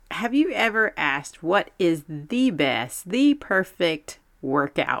have you ever asked what is the best, the perfect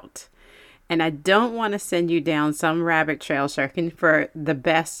workout? And I don't want to send you down some rabbit trail searching for the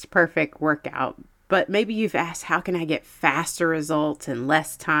best perfect workout, but maybe you've asked, how can I get faster results in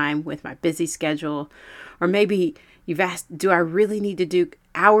less time with my busy schedule? Or maybe you've asked, do I really need to do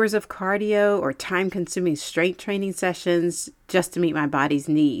hours of cardio or time-consuming strength training sessions just to meet my body's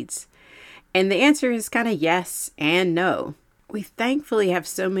needs? And the answer is kind of yes and no. We thankfully have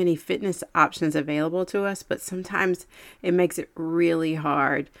so many fitness options available to us, but sometimes it makes it really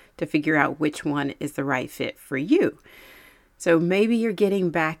hard to figure out which one is the right fit for you. So maybe you're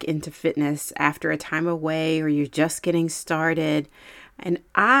getting back into fitness after a time away, or you're just getting started. And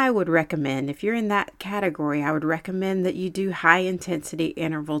I would recommend, if you're in that category, I would recommend that you do high intensity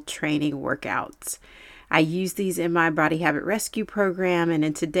interval training workouts. I use these in my Body Habit Rescue program, and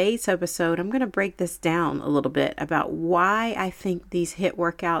in today's episode, I'm going to break this down a little bit about why I think these HIIT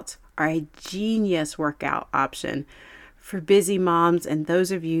workouts are a genius workout option for busy moms and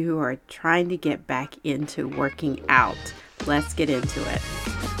those of you who are trying to get back into working out. Let's get into it.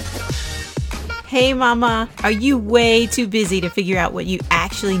 Hey mama, are you way too busy to figure out what you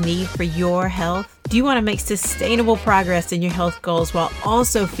actually need for your health? Do you want to make sustainable progress in your health goals while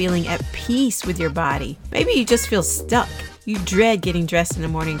also feeling at peace with your body? Maybe you just feel stuck. You dread getting dressed in the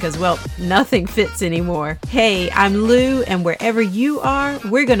morning because, well, nothing fits anymore. Hey, I'm Lou, and wherever you are,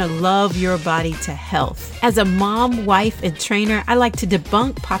 we're going to love your body to health. As a mom, wife, and trainer, I like to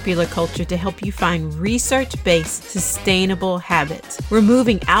debunk popular culture to help you find research-based, sustainable habits. We're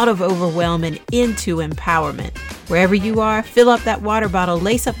moving out of overwhelm and into empowerment. Wherever you are, fill up that water bottle,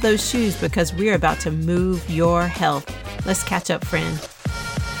 lace up those shoes, because we're about to move your health. Let's catch up, friend.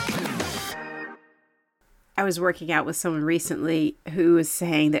 I was working out with someone recently who was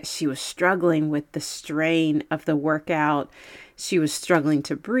saying that she was struggling with the strain of the workout. She was struggling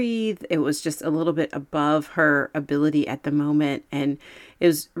to breathe. It was just a little bit above her ability at the moment. And it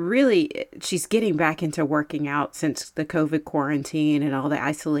was really, she's getting back into working out since the COVID quarantine and all the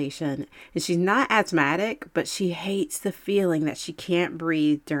isolation. And she's not asthmatic, but she hates the feeling that she can't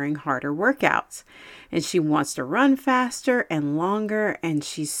breathe during harder workouts. And she wants to run faster and longer. And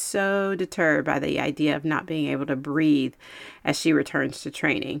she's so deterred by the idea of not being able to breathe as she returns to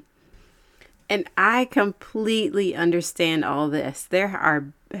training. And I completely understand all this. There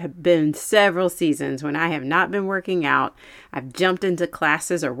have been several seasons when I have not been working out. I've jumped into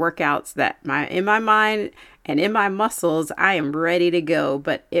classes or workouts that in my mind and in my muscles, I am ready to go,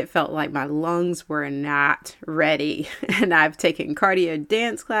 but it felt like my lungs were not ready. And I've taken cardio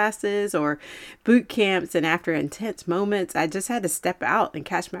dance classes or boot camps, and after intense moments, I just had to step out and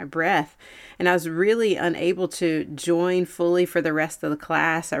catch my breath. And I was really unable to join fully for the rest of the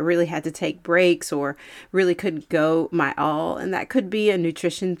class. I really had to take breaks or really couldn't go my all. And that could be a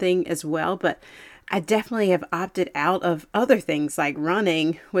nutrition thing as well, but I definitely have opted out of other things like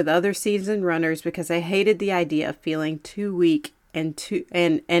running with other seasoned runners because I hated the idea of feeling too weak and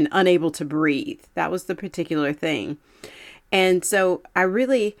unable to breathe. That was the particular thing. And so I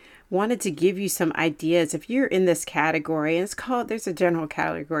really wanted to give you some ideas. If you're in this category, and there's a general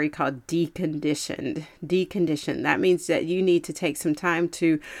category called deconditioned. Deconditioned. That means that you need to take some time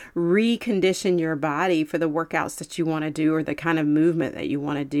to recondition your body for the workouts that you want to do or the kind of movement that you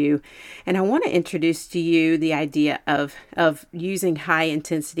want to do. And I want to introduce to you the idea of using high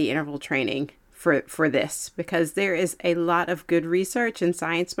intensity interval training for this, because there is a lot of good research and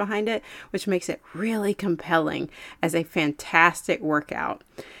science behind it, which makes it really compelling as a fantastic workout.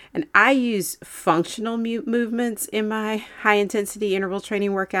 And I use functional movements in my high intensity interval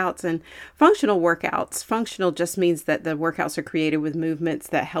training workouts. And functional just means that the workouts are created with movements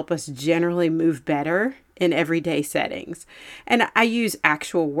that help us generally move better in everyday settings. And I use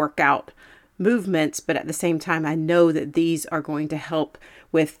actual workout movements, but at the same time, I know that these are going to help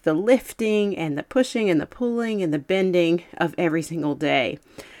with the lifting and the pushing and the pulling and the bending of every single day.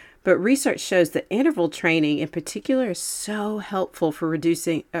 But research shows that interval training in particular is so helpful for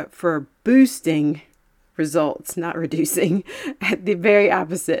boosting results, not reducing, at the very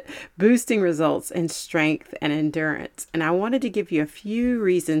opposite, boosting results in strength and endurance. And I wanted to give you a few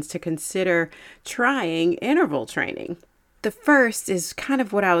reasons to consider trying interval training. The first is kind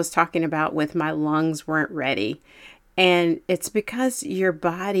of what I was talking about with my lungs weren't ready. And it's because your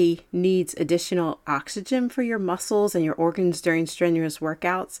body needs additional oxygen for your muscles and your organs during strenuous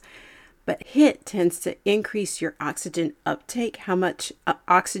workouts. But HIIT tends to increase your oxygen uptake, how much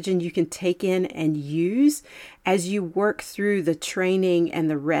oxygen you can take in and use as you work through the training and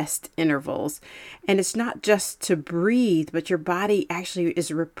the rest intervals. And it's not just to breathe, but your body actually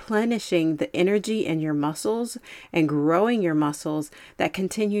is replenishing the energy in your muscles and growing your muscles that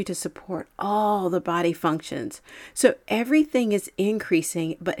continue to support all the body functions. So everything is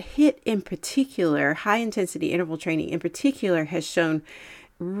increasing, but HIIT in particular, high intensity interval training in particular, has shown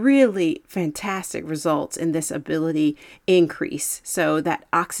really fantastic results in this ability increase. So that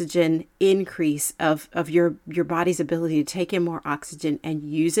oxygen increase of your body's ability to take in more oxygen and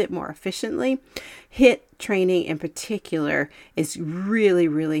use it more efficiently. HIIT training in particular is really,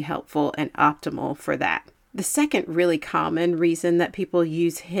 really helpful and optimal for that. The second really common reason that people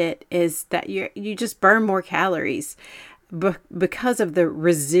use HIIT is that you just burn more calories because of the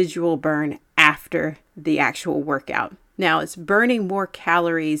residual burn after the actual workout. Now, it's burning more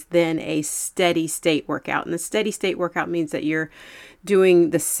calories than a steady state workout. And the steady state workout means that you're doing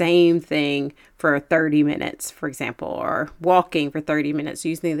the same thing for 30 minutes, for example, or walking for 30 minutes,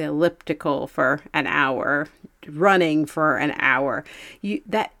 using the elliptical for an hour, running for an hour.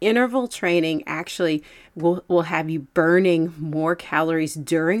 That interval training actually will have you burning more calories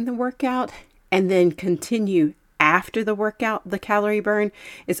during the workout and then continue after the workout. The calorie burn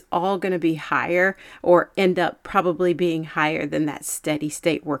is all going to be higher, or end up probably being higher than that steady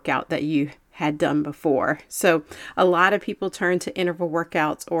state workout that you had done before. So a lot of people turn to interval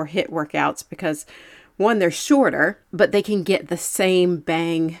workouts or HIIT workouts because, one, they're shorter, but they can get the same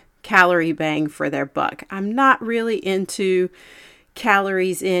calorie bang for their buck. I'm not really into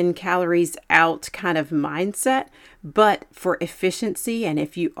calories in, calories out kind of mindset, but for efficiency, and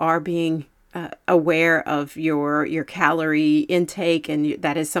if you are being aware of your calorie intake, and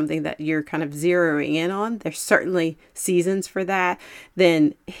that is something that you're kind of zeroing in on, there's certainly seasons for that,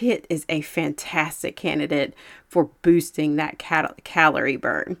 then HIIT is a fantastic candidate for boosting that calorie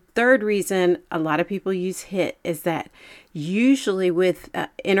burn. Third reason a lot of people use HIIT is that usually with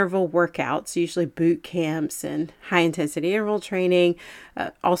interval workouts, usually boot camps and high intensity interval training,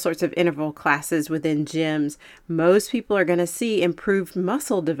 all sorts of interval classes within gyms, most people are going to see improved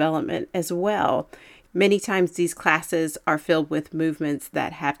muscle development as well. Many times these classes are filled with movements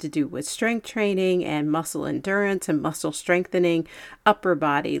that have to do with strength training and muscle endurance and muscle strengthening, upper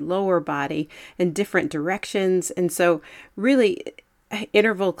body, lower body, in different directions. And so really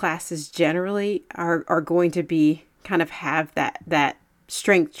interval classes generally are going to be kind of have that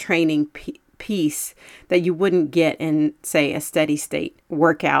strength training piece that you wouldn't get in, say, a steady state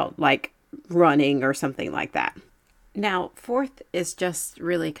workout like running or something like that. Now, fourth is just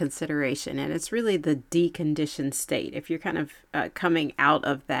really consideration, and it's really the deconditioned state. If you're kind of coming out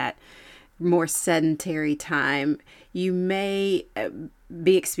of that more sedentary time, you may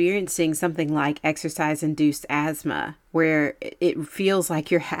be experiencing something like exercise-induced asthma, where it feels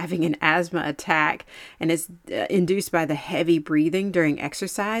like you're having an asthma attack, and it's induced by the heavy breathing during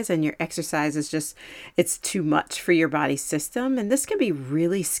exercise, and your exercise is just, it's too much for your body system. And this can be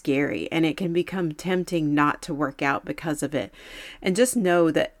really scary, and it can become tempting not to work out because of it. And just know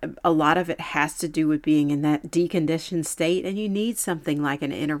that a lot of it has to do with being in that deconditioned state, and you need something like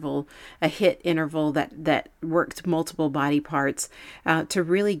an interval, a HIIT interval that works multiple body parts to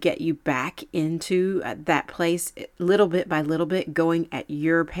really get you back into that place little bit by little bit, going at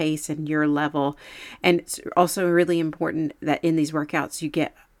your pace and your level. And it's also really important that in these workouts you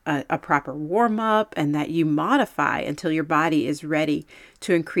get a proper warm up, and that you modify until your body is ready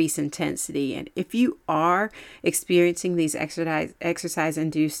to increase intensity. And if you are experiencing these exercise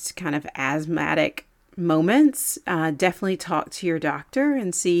induced kind of asthmatic moments, definitely talk to your doctor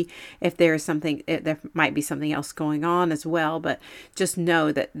and see if there is something, there might be something else going on as well. But just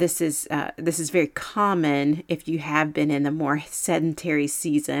know that this is very common if you have been in the more sedentary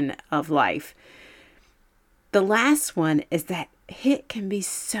season of life. The last one is that HIIT can be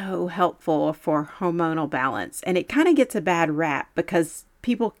so helpful for hormonal balance, and it kind of gets a bad rap because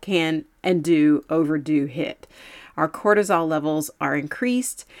people can and do overdo HIIT. Our cortisol levels are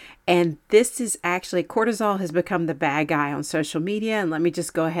increased, and this is actually, cortisol has become the bad guy on social media. And let me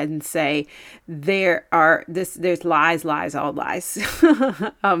just go ahead and say there's lies, all lies.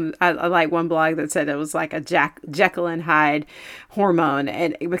 I like one blog that said it was like a Jekyll and Hyde hormone,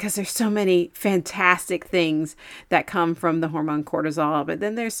 and because there's so many fantastic things that come from the hormone cortisol, but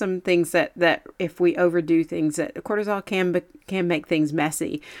then there's some things that if we overdo things, that cortisol can make things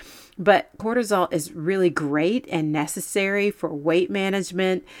messy. But cortisol is really great and necessary for weight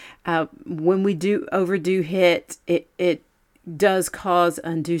management. When we do overdo HIIT, it does cause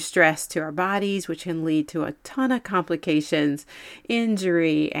undue stress to our bodies, which can lead to a ton of complications,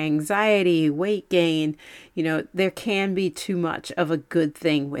 injury, anxiety, weight gain. There can be too much of a good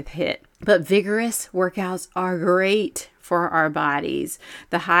thing with HIIT. But vigorous workouts are great for our bodies.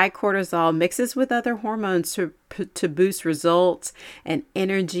 The high cortisol mixes with other hormones to boost results and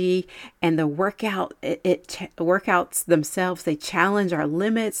energy, and the workouts themselves, they challenge our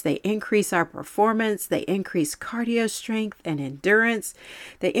limits, they increase our performance, they increase cardio strength and endurance,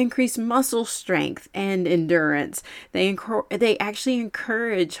 they increase muscle strength and endurance, they actually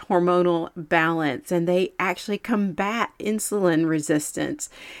encourage hormonal balance, and they actually combat insulin resistance,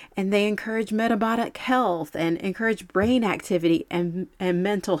 and they encourage metabolic health and encourage brain activity and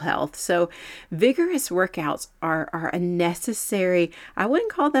mental health. So vigorous workouts are a necessary, I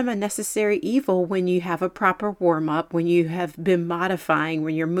wouldn't call them a necessary evil when you have a proper warm up, when you have been modifying,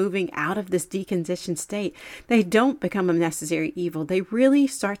 when you're moving out of this deconditioned state. They don't become a necessary evil. They really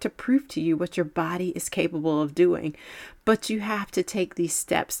start to prove to you what your body is capable of doing. But you have to take these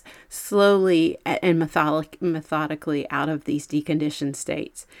steps slowly and methodically out of these deconditioned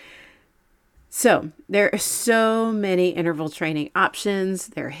states. So there are so many interval training options.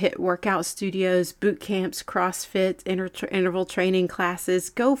 There are HIIT workout studios, boot camps, CrossFit, interval training classes.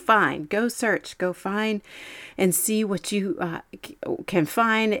 Go search, go find and see what you can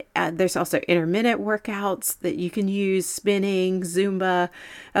find. There's also intermittent workouts that you can use, spinning, Zumba,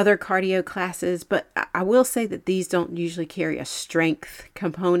 other cardio classes. But I will say that these don't usually carry a strength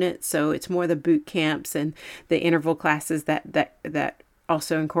component. So it's more the boot camps and the interval classes that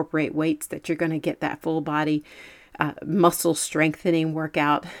also incorporate weights, that you're going to get that full body muscle strengthening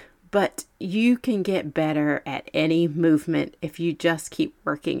workout. But you can get better at any movement if you just keep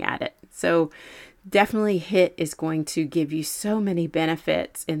working at it. So definitely HIIT is going to give you so many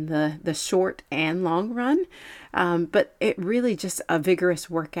benefits in the short and long run. But it really, just a vigorous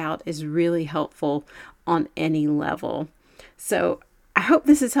workout is really helpful on any level. So I hope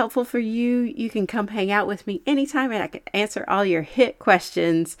this is helpful for you. You can come hang out with me anytime, and I can answer all your HIIT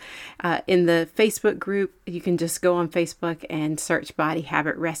questions in the Facebook group. You can just go on Facebook and search Body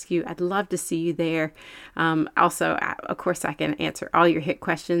Habit Rescue. I'd love to see you there. Also, of course, I can answer all your HIIT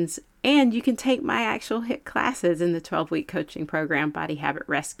questions, and you can take my actual HIIT classes in the 12-week coaching program, Body Habit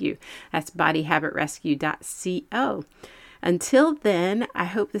Rescue. That's bodyhabitrescue.co. Until then, I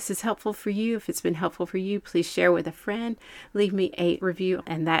hope this is helpful for you. If it's been helpful for you, please share with a friend, leave me a review,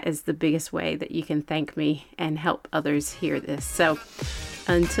 and that is the biggest way that you can thank me and help others hear this. So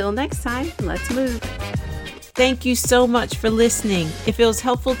until next time, let's move. Thank you so much for listening. If it was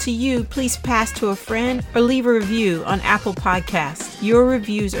helpful to you, please pass to a friend or leave a review on Apple Podcasts. Your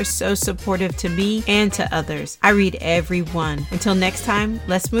reviews are so supportive to me and to others. I read every one. Until next time,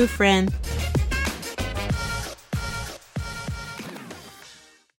 let's move, friend.